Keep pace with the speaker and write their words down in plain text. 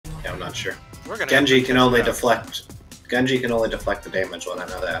Yeah, I'm not sure. Genji can only deflect. Genji can only deflect the damage one. I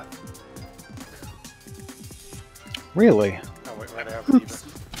know that. Really? Oh, wait, might have it even.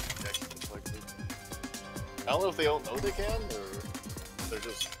 I don't know if they don't know they can, or they're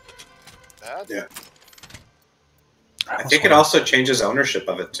just bad. Yeah. I think it also changes ownership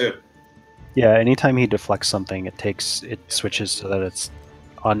of it too. Yeah, anytime he deflects something, it switches so that it's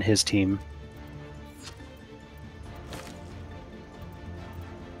on his team.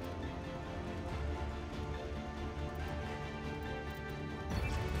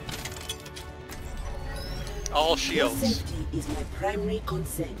 All shields. Safety is my primary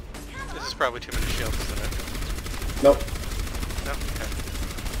concern. This is probably too many shields, isn't it? Nope. No? Okay.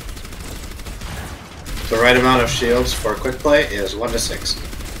 The right amount of shields for quick play is 1 to 6.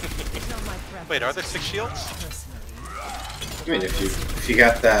 Wait, are there 6 shields? I mean, if you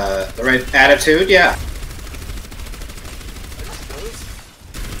got the right attitude, yeah.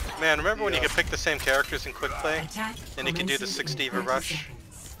 Man, remember when you could pick the same characters in quick play, and you could do the 6 diva rush?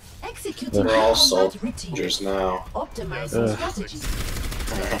 We're all soldiers now. Optimizing strategies.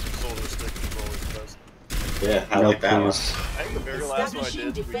 Yeah, I like that one. I think the very last one I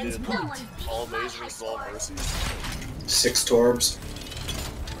did, we did all lasers versus all mercies. 6 Torbs.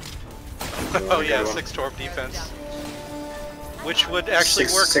 Oh yeah, 6 Torb defense. Which would actually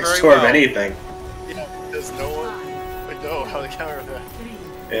work six very Torb well. anything. Yeah, because no one would know how to counter that.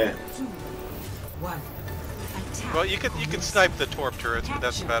 Yeah. Well, you could snipe the Torb turrets, but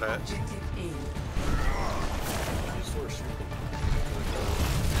that's about it.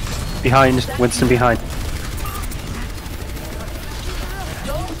 Behind, Winston behind.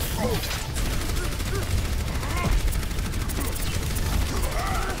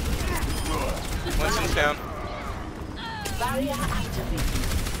 Winston's down. Barrier activated.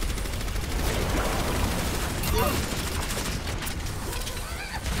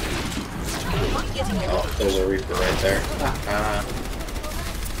 Oh, there's a Reaper right there.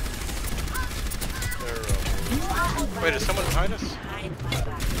 Wait, is someone behind us?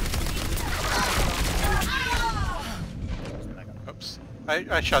 Oops.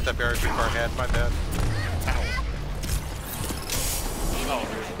 I shot that barrier too far ahead, my bad.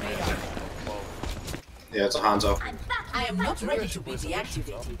 Yeah, it's a Hanzo. I am not ready to be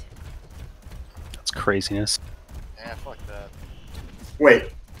deactivated. That's craziness. Yeah, fuck that.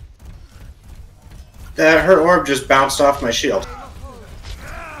 Wait. Her orb just bounced off my shield.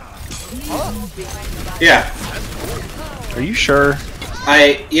 Yeah. Are you sure?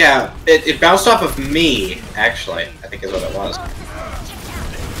 Yeah, it bounced off of me, actually, I think is what it was.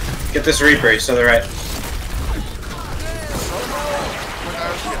 Get this Reaper, so they're right.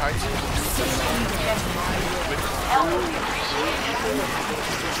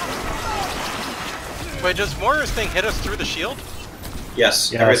 Wait, does Moira's thing hit us through the shield?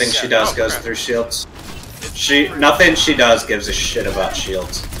 Yes, Yes. everything she does goes crap. through shields. Nothing she does gives a shit about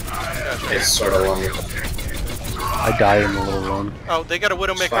shields. It's sort of wonderful. I died in the little room. Oh, they got a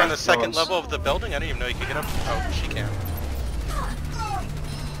Widowmaker Fine, on the second no level of the building? I didn't even know you could get up. Oh, she can.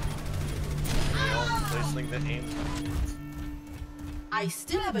 I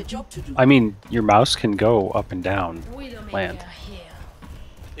still have a job to do. I mean, your mouse can go up and down. Land.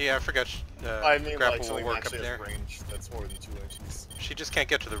 Yeah, I forgot I mean, grapple like, will work up actually has there. range that's more than 2 inches. She just can't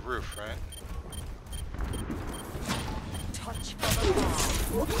get to the roof, right?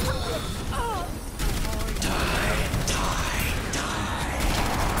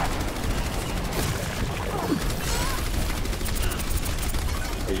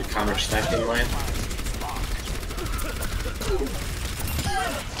 Are you counter sniping, Lion?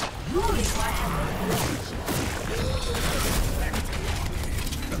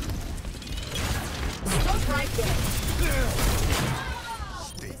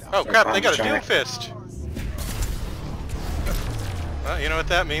 Oh crap, they got a Doom Fist! Well, you know what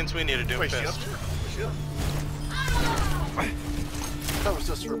that means? We need a Doom Fist. That was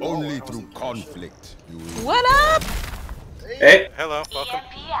just only through conflict. What up? Hey! Hello, welcome.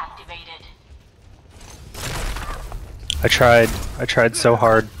 I tried so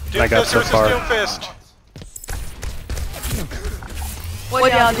hard, and Doom I got Fist so versus far. Doom Fist! What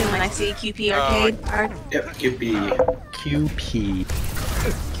do y'all do when I say QP arcade? Yep, QP. QP.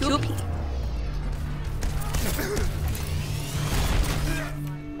 QP.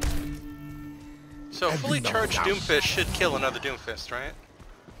 So a fully charged Doomfist should kill another Doomfist, right?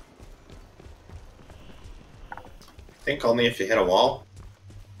 I think only if you hit a wall.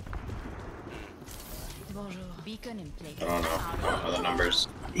 I don't know the numbers.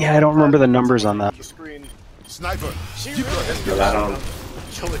 Yeah, I don't remember the numbers on that. The screen. Sniper! But I don't.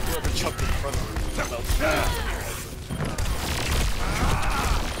 Kill the whoever jumped in front of her.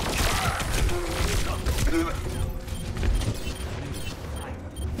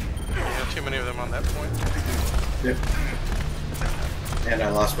 Yep. And I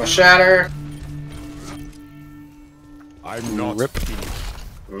lost my shatter. I'm not Rip.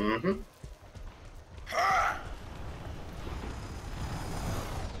 Mm-hmm.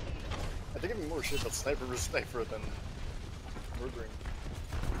 I think it'd be more shit about sniper versus sniper than murdering.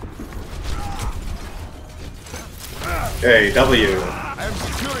 Hey, W. I am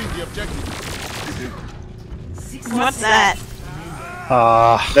securing the objective. What's that?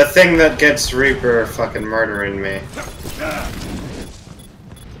 The thing that gets Reaper fucking murdering me.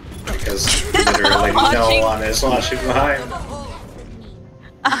 Because literally no one is watching behind.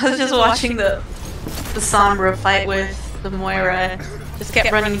 I was just watching the Sombra fight with the Moira. Just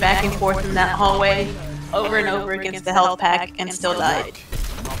kept running back and forth in that hallway over and over against the health pack and still died.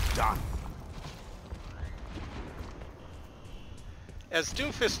 Not done. As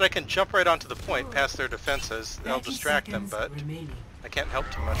Doomfist, I can jump right onto the point past their defenses. I'll 30 distract them, seconds but remaining. I can't help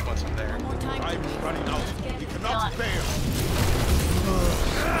too much once I'm there. I'm running out. We cannot fail.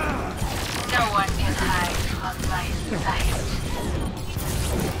 No one can hide from my sight.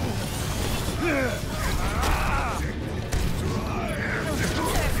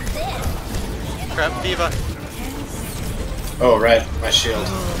 Crap, Diva. Oh, right, my shield.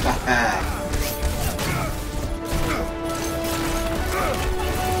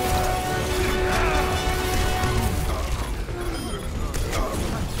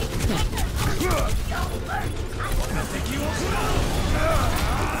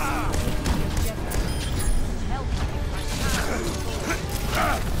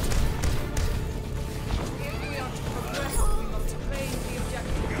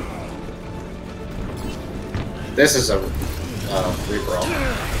 This is a free for all.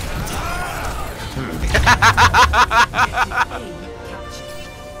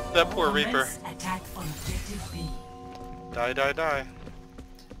 That poor Reaper. Attack on objective B. Die, die, die.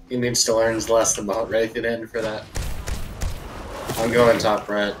 He needs to learn his lesson about Wraithing in for that. I'm going top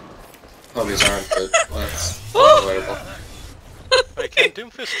right. Homies aren't, but that's unavoidable. Wait, can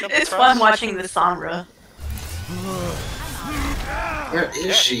Doomfist jump It's across? fun watching the Sombra. Where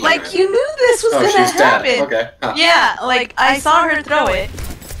is she? Like, you knew this was Oh, gonna she's happen. dead. Okay. Huh. Yeah, like, I saw her throw it.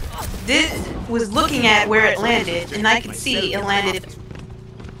 Was looking at where it landed, and I could see it landed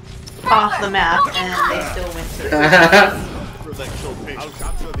off the map, and they still went through. For that kill page.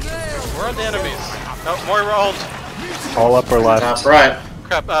 Where are the enemies? Oh, Moira ult. All upper left. Top right.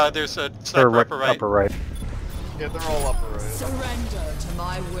 Crap, there's a Or sniper upper right. upper right. Yeah, they're all upper right. Surrender to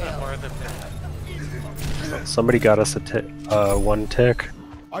my will. More than Somebody got us a one tick.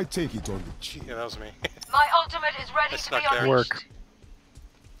 I take it on the chin. Yeah, that was me. My ultimate is ready I to snuck be there. unleashed. Work.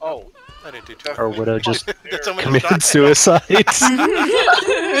 Oh, I didn't do too Or Widow just Did someone committed die? suicide.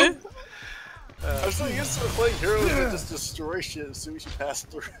 I was so used to playing heroes that just destroy shit as soon as you pass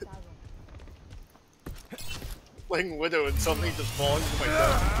through it. Playing Widow and something just falling to my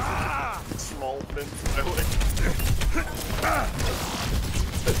death because it's small pins in my way.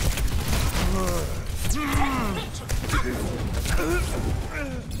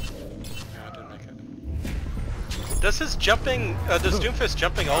 Yeah, I didn't make it. Does his jumping, does Doomfist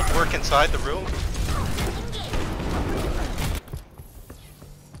jumping ult work inside the room?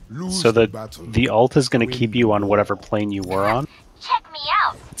 Lose So the the battle. the ult is going to keep you on whatever plane you were on. Check me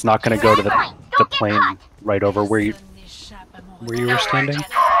out. It's not going to go to the plane right over where you were standing.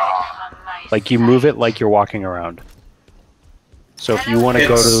 Like you move it like you're walking around. So if you want to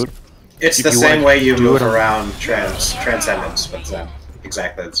go to It's if the you same wanna way you do move it on- around Transcendence with them.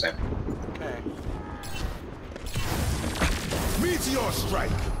 Exactly the same. Okay. Meteor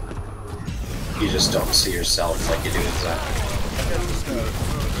strike. You just don't see yourself like you do with that.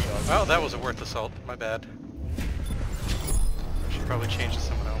 Well, that was a worthless ult. My bad. I should probably change to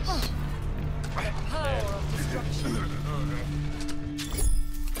someone else.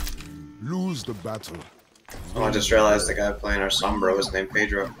 Lose the battle. Oh, I just realized the guy playing our Sombra was named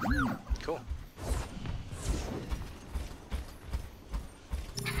Pedro. Cool.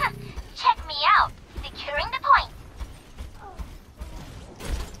 Check me out. Securing the point.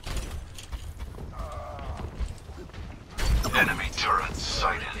 Enemy turret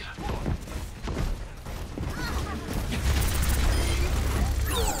sighted.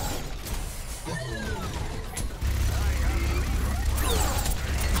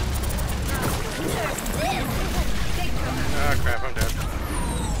 Ah, crap, I'm dead.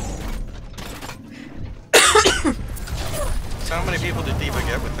 So how many people did Diva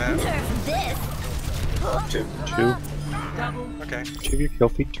get with that? Two. two Okay. of your kill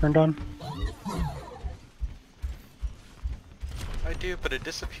feed turned on. I do, but it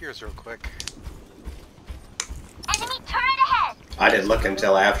disappears real quick. Enemy turret ahead. I didn't look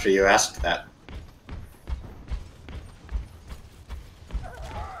until after you asked that.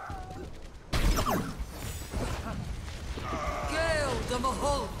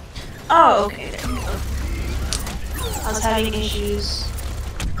 Oh, okay. There we go. I was having issues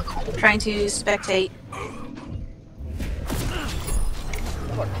trying to spectate.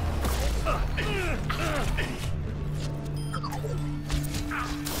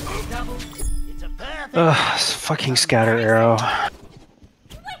 Ugh, fucking scatter arrow.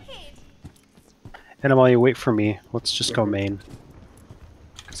 Hanamura, wait for me. Let's just go main.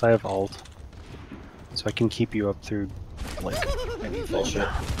 Because I have ult. So I can keep you up through, like, any Bullshit.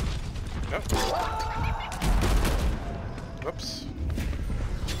 Nope. Whoops.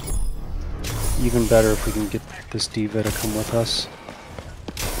 Even better if we can get this diva to come with us.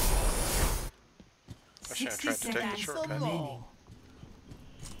 I should have tried to take the shortcut.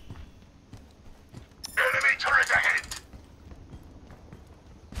 Enemy turret ahead.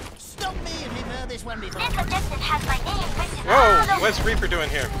 Stop me if you've heard this one before. This objective has my name printed all Whoa! over. What's Reaper doing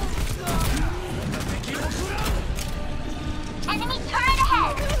here? Enemy turret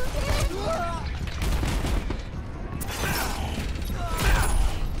ahead.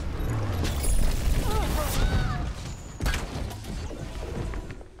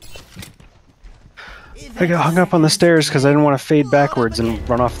 I got hung up on the stairs because I didn't want to fade backwards and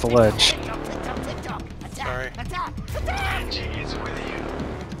run off the ledge. Sorry.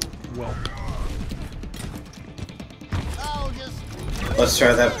 Well, Let's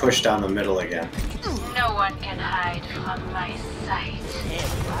try that push down the middle again. No one can hide from my sight.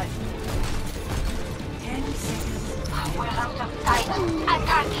 We're out of sight.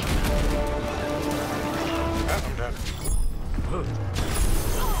 Attack! Oh, I'm dead.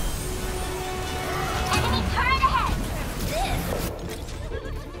 Enemy turret ahead.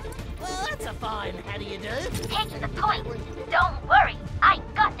 Well, that's a fine how do you do? Take the point. Don't worry. I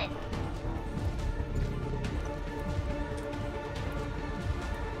got this.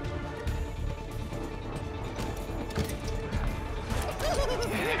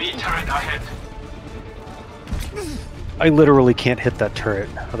 Enemy turret ahead. I literally can't hit that turret,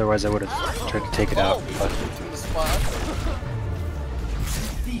 otherwise I would have tried to take it out. But In the spot.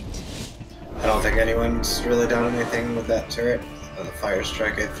 I don't think anyone's really done anything with that turret. The fire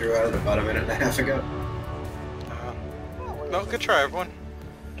strike I threw out about a minute and a half ago. No, good try, everyone.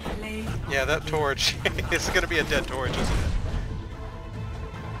 Yeah, that torch. It's gonna be a dead torch, isn't it?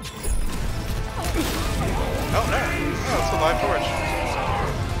 Oh no! Oh, it's a live torch.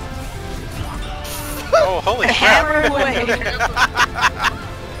 Oh, holy crap! Hammer away.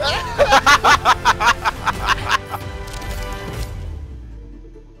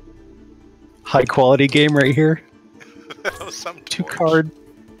 high quality game right here. That was some Two torch. card.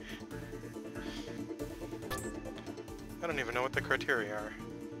 I don't even know what the criteria are.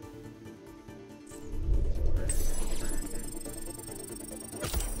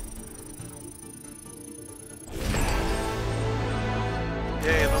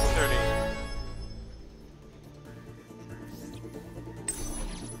 Yay, level 30.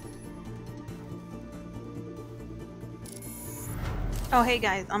 Oh, hey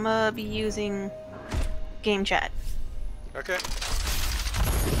guys, I'm gonna be using game chat. Okay.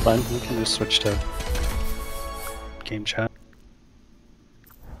 Fine, we can just switch to game chat.